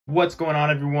What's going on,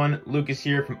 everyone? Lucas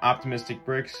here from Optimistic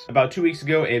Bricks. About 2 weeks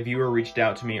ago, a viewer reached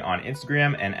out to me on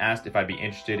Instagram and asked if I'd be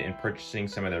interested in purchasing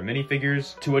some of their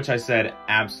minifigures, to which I said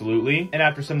absolutely. And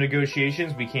after some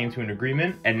negotiations, we came to an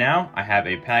agreement, and now I have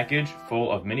a package full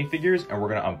of minifigures, and we're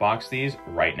gonna unbox these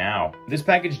right now. This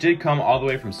package did come all the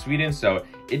way from Sweden, so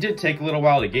it did take a little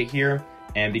while to get here.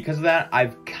 And because of that,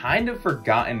 I've kind of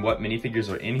forgotten what minifigures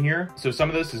are in here. So some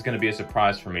of this is gonna be a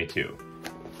surprise for me too.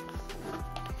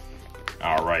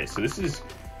 All right, so this is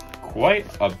quite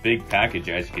a big package,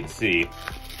 as you can see.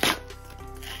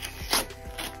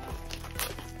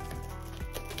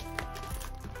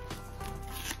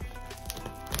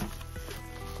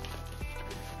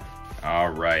 All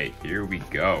right, here we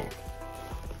go.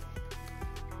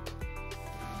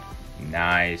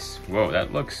 Nice. Whoa,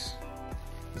 that looks...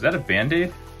 Is that a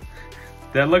Band-Aid?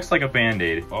 That looks like a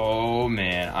Band-Aid. Oh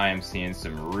man, I am seeing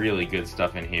some really good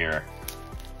stuff in here.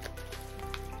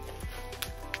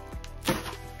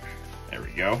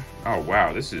 Go. Oh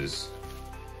wow, this is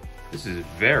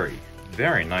very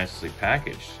nicely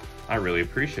packaged. I really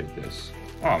appreciate this.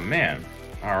 Oh man.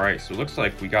 All right, so it looks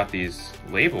like we got these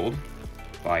labeled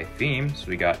by theme. So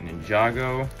we got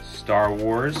Ninjago, Star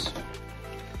Wars.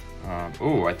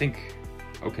 Oh, I think,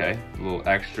 okay, a little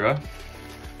extra.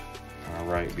 All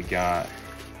right, we got,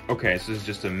 okay, so this is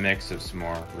just a mix of some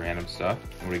more random stuff.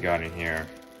 What do we got in here?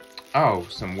 Oh,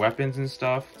 some weapons and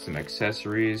stuff, some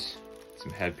accessories,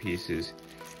 some headpieces.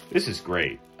 This is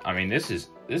great. I mean, this is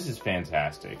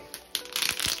fantastic.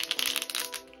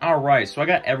 All right, so I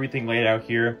got everything laid out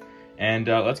here, and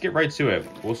let's get right to it.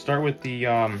 We'll start with the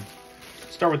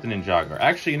Ninjago.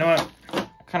 Actually, you know what? I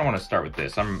kind of want to start with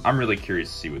this. I'm really curious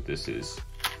to see what this is.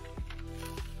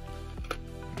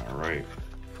 All right.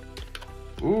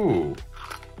 Ooh.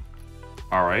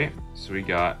 All right. So we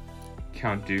got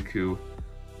Count Dooku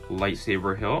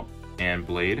lightsaber hilt and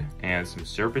blade and some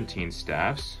serpentine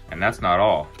staffs, and that's not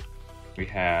all. We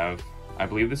have, I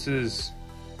believe this is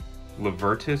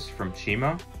Levertus from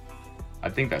Chima. I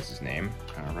think that's his name.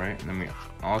 All right, and then we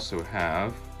also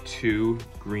have 2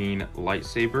 green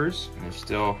lightsabers, and there's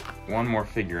still one more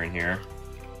figure in here.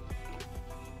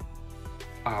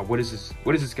 What is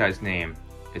this guy's name?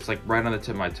 It's like right on the tip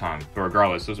of my tongue. But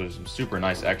regardless, those are some super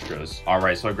nice extras. All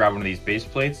right, so I grabbed one of these base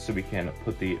plates so we can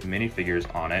put the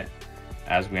minifigures on it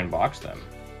as we unbox them.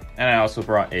 And I also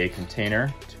brought a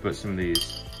container to put some of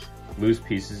these loose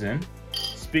pieces in.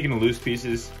 Speaking of loose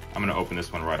pieces, I'm gonna open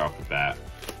this one right off the bat,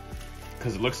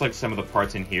 because it looks like some of the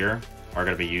parts in here are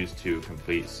gonna be used to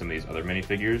complete some of these other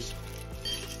minifigures.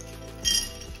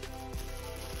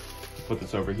 Put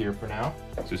this over here for now.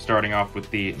 So starting off with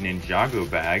the Ninjago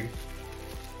bag,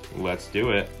 let's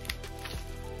do it.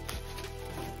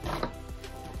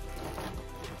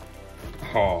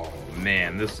 Oh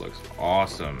man, this looks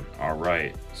awesome. All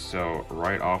right, so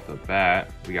right off the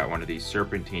bat, we got one of these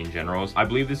serpentine generals. I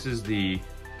believe this is the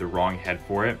wrong head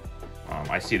for it.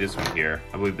 I see this one here.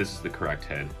 I believe this is the correct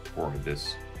head for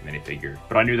this minifigure,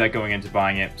 but I knew that going into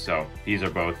buying it, so these are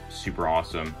both super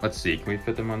awesome. Let's see, can we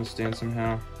fit them on the stand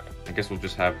somehow? I guess we'll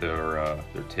just have their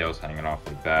tails hanging off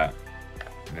like that.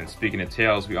 And then speaking of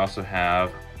tails, we also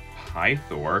have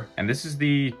Thor, and this is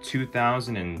the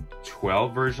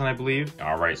 2012 version, I believe.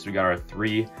 All right, so we got our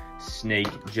 3 snake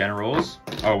generals.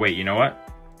 Oh wait, you know what?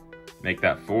 Make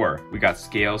that 4. We got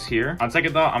scales here. On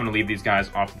second thought, I'm gonna leave these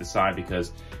guys off to the side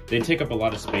because they take up a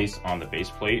lot of space on the base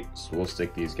plate, so we'll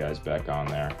stick these guys back on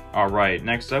there. All right,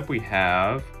 next up we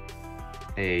have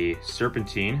a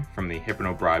serpentine from the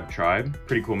Hypnobribe tribe.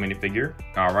 Pretty cool minifigure.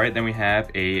 All right, then we have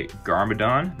a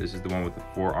Garmadon. This is the one with the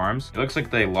 4 arms. It looks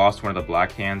like they lost one of the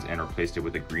black hands and replaced it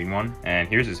with a green one. And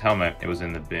here's his helmet. It was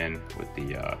in the bin with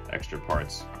the extra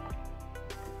parts.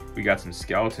 We got some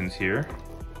skeletons here.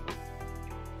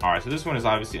 All right, so this one is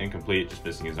obviously incomplete, just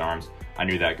missing his arms. I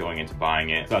knew that going into buying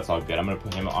it, so that's all good. I'm gonna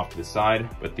put him off to the side,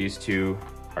 but these 2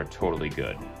 are totally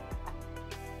good.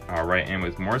 All right, and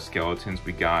with more skeletons,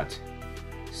 we got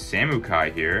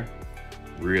Samukai here.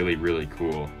 Really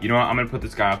cool. You know what, I'm gonna put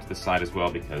this guy off to the side as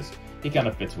well because he kind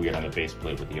of fits weird on the base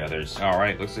plate with the others. All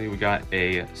right, looks like we got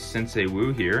a Sensei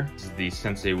Wu here. This is the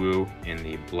Sensei Wu in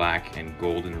the black and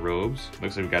golden robes.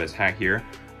 Looks like we got his hat here.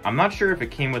 I'm not sure if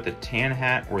it came with the tan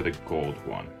hat or the gold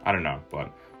one. I don't know,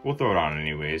 but we'll throw it on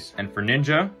anyways. And for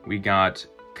Ninja, we got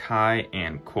Kai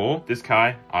and Cole. This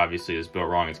Kai obviously is built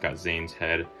wrong. It's got Zane's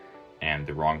head and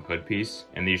the wrong hood piece,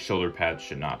 and these shoulder pads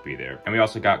should not be there. And we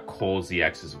also got Cole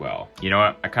ZX as well. You know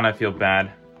what? I kind of feel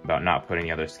bad about not putting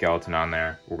the other skeleton on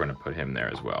there. We're gonna put him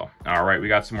there as well. All right, we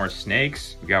got some more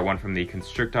snakes. We got one from the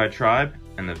Constricti tribe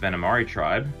and the Venomari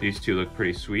tribe. These 2 look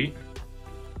pretty sweet.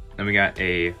 Then we got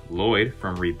a Lloyd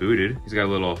from Rebooted. He's got a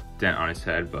little dent on his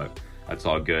head, but That's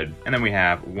all good. And then we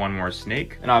have one more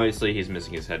snake, and obviously he's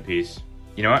missing his headpiece.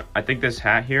 You know what? I think this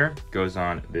hat here goes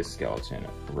on this skeleton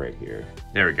right here.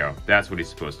 There we go. That's what he's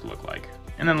supposed to look like.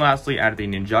 And then lastly, out of the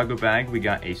Ninjago bag, we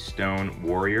got a stone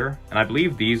warrior. And I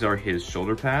believe these are his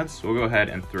shoulder pads. So we'll go ahead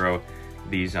and throw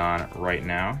these on right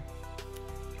now.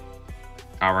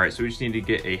 All right, so we just need to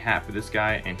get a hat for this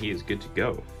guy and he is good to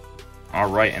go. All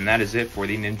right, and that is it for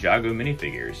the Ninjago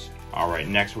minifigures. All right,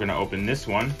 next we're gonna open this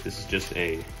one. This is just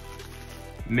a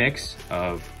mix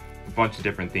of a bunch of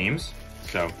different themes.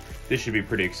 So this should be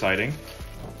pretty exciting.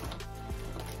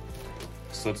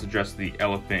 So let's address the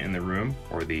elephant in the room,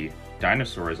 or the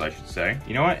dinosaurs, I should say.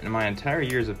 You know what? In my entire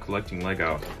years of collecting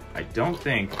Lego, I don't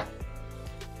think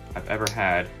I've ever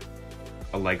had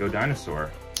a Lego dinosaur.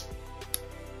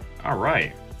 All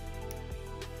right.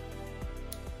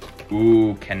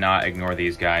 Ooh, cannot ignore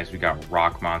these guys. We got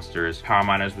rock monsters. Power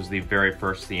Miners was the very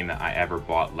first theme that I ever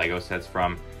bought Lego sets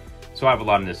from. So I have a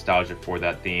lot of nostalgia for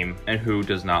that theme. And who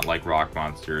does not like rock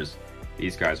monsters?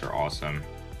 These guys are awesome.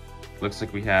 Looks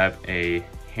like we have a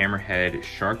hammerhead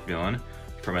shark villain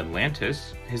from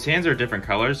Atlantis. His hands are different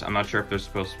colors. I'm not sure if they're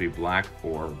supposed to be black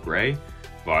or gray,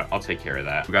 but I'll take care of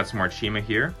that. We got some more Chima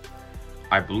here.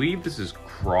 I believe this is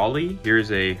Crawley.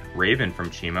 Here's a raven from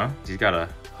Chima. He's got a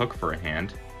hook for a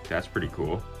hand. That's pretty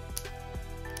cool.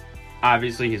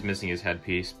 Obviously he's missing his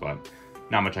headpiece, but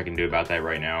not much I can do about that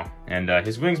right now. And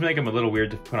his wings make him a little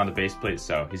weird to put on the base plate,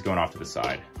 so he's going off to the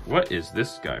side. What is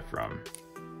this guy from?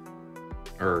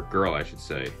 Or girl, I should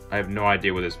say. I have no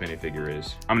idea what this minifigure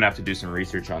is. I'm gonna have to do some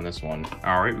research on this one.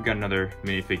 All right, we got another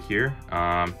minifig here.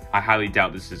 I highly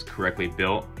doubt this is correctly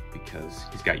built because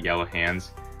he's got yellow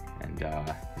hands and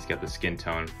he's got the skin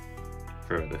tone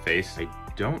for the face. I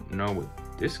don't know what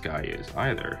this guy is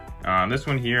either. This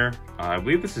one here, I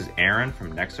believe this is Aaron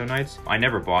from Nexo Knights. I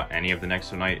never bought any of the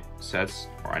Nexo Knight sets,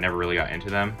 or I never really got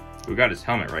into them. We got his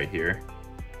helmet right here.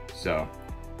 So,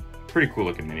 pretty cool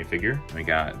looking minifigure. We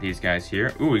got these guys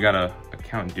here. Ooh, we got a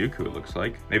Count Dooku, it looks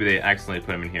like. Maybe they accidentally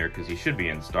put him in here because he should be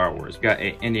in Star Wars. We got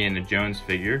a Indiana Jones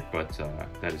figure, but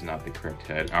that is not the correct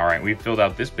head. All right, we filled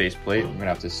out this base plate. We're gonna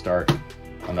have to start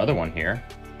another one here.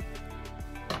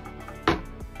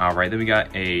 All right, then we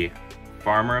got a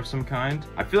farmer of some kind.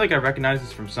 I feel like I recognize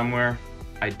this from somewhere.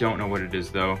 I don't know what it is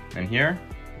though. And here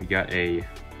we got a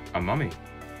mummy.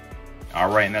 All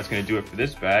right, and that's gonna do it for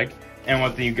this bag. And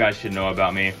one thing you guys should know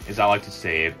about me is I like to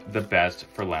save the best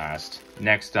for last.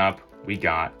 Next up, we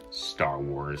got Star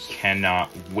Wars.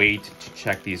 Cannot wait to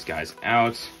check these guys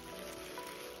out.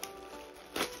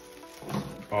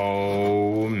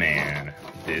 Oh man,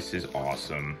 this is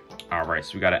awesome. All right,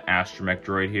 so we got an astromech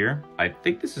droid here. I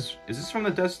think this is this from the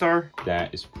Death Star?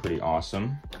 That is pretty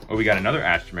awesome. Oh, we got another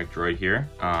astromech droid here.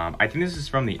 I think this is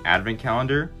from the Advent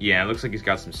calendar. Yeah, it looks like he's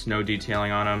got some snow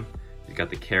detailing on him. He's got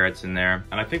the carrots in there.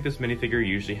 And I think this minifigure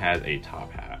usually has a top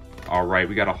hat. All right,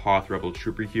 we got a Hoth Rebel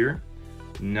Trooper here.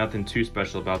 Nothing too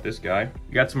special about this guy.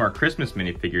 We got some more Christmas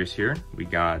minifigures here. We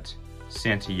got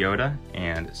Santa Yoda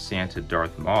and Santa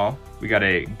Darth Maul. We got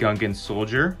a Gungan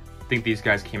Soldier. I think these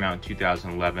guys came out in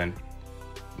 2011.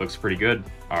 Looks pretty good.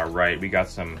 All right, we got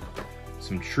some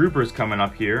troopers coming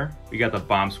up here. We got the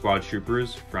Bomb Squad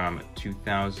troopers from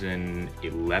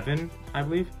 2011, I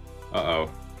believe.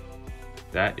 Uh-oh,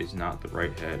 that is not the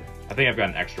right head. I think I've got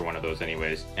an extra one of those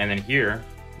anyways. And then here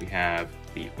we have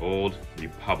the Old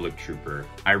Republic trooper.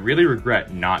 I really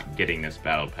regret not getting this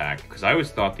battle pack because I always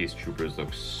thought these troopers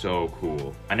looked so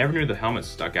cool. I never knew the helmet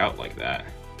stuck out like that.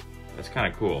 That's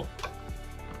kind of cool.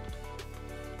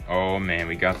 Oh man,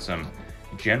 we got some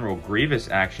General Grievous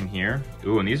action here.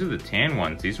 Ooh, and these are the tan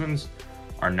ones. These ones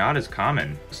are not as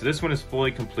common. So this one is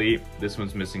fully complete. This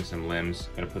one's missing some limbs.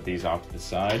 I'm gonna put these off to the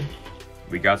side.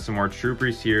 We got some more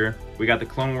troopers here. We got the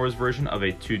Clone Wars version of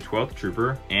a 212th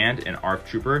trooper and an ARF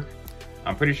trooper.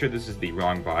 I'm pretty sure this is the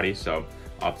wrong body, so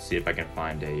I'll have to see if I can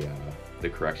find the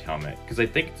correct helmet. Because I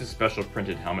think it's a special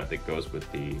printed helmet that goes with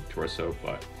the torso,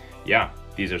 but yeah,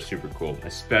 these are super cool,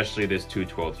 especially this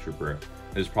 212th trooper.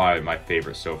 This is probably my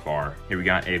favorite so far. Here we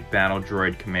got a Battle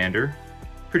Droid Commander.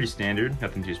 Pretty standard,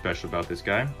 nothing too special about this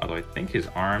guy, although I think his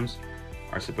arms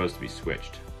are supposed to be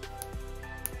switched.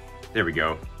 There we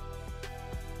go.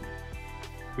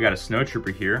 We got a Snow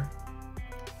Trooper here.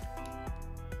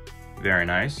 Very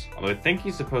nice. Although I think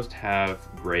he's supposed to have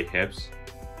gray hips,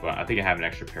 but I think I have an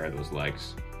extra pair of those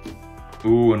legs.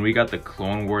 Ooh, and we got the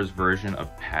Clone Wars version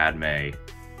of Padme.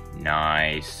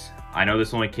 Nice. I know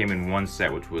this only came in one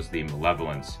set, which was the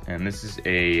Malevolence. And this is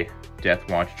a Death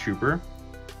Watch Trooper.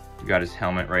 We got his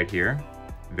helmet right here.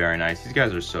 Very nice. These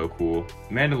guys are so cool.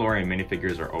 Mandalorian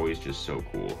minifigures are always just so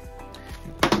cool.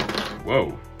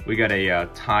 Whoa, We got a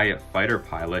TIE fighter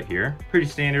pilot here. Pretty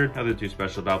standard, nothing too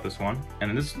special about this one. And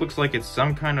then this looks like it's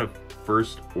some kind of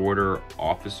first order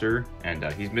officer, and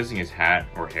he's missing his hat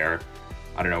or hair.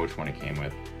 I don't know which one it came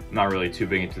with. I'm not really too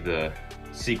big into the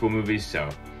sequel movies, so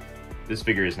this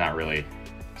figure is not really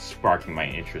sparking my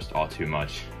interest all too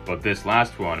much. But this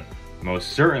last one most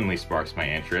certainly sparks my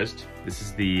interest. This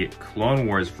is the Clone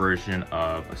Wars version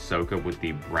of Ahsoka with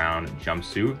the brown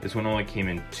jumpsuit. This one only came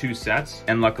in 2 sets,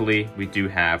 and luckily we do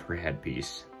have her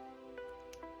headpiece.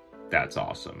 That's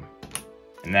awesome.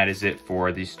 And that is it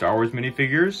for the Star Wars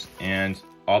minifigures and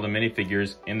all the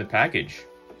minifigures in the package.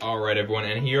 All right, everyone,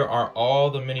 and here are all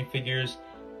the minifigures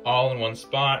all in one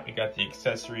spot. We got the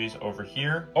accessories over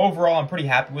here. Overall, I'm pretty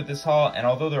happy with this haul, and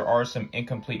although there are some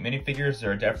incomplete minifigures,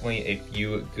 there are definitely a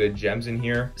few good gems in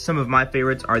here. Some of my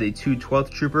favorites are the 2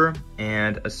 12th Trooper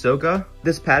and Ahsoka.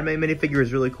 This Padme minifigure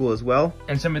is really cool as well.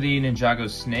 And some of the Ninjago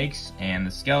snakes and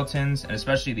the skeletons, and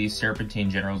especially these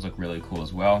Serpentine generals look really cool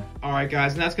as well. All right,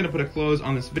 guys, and that's gonna put a close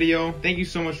on this video. Thank you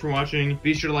so much for watching.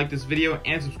 Be sure to like this video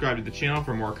and subscribe to the channel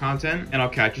for more content, and I'll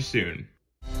catch you soon.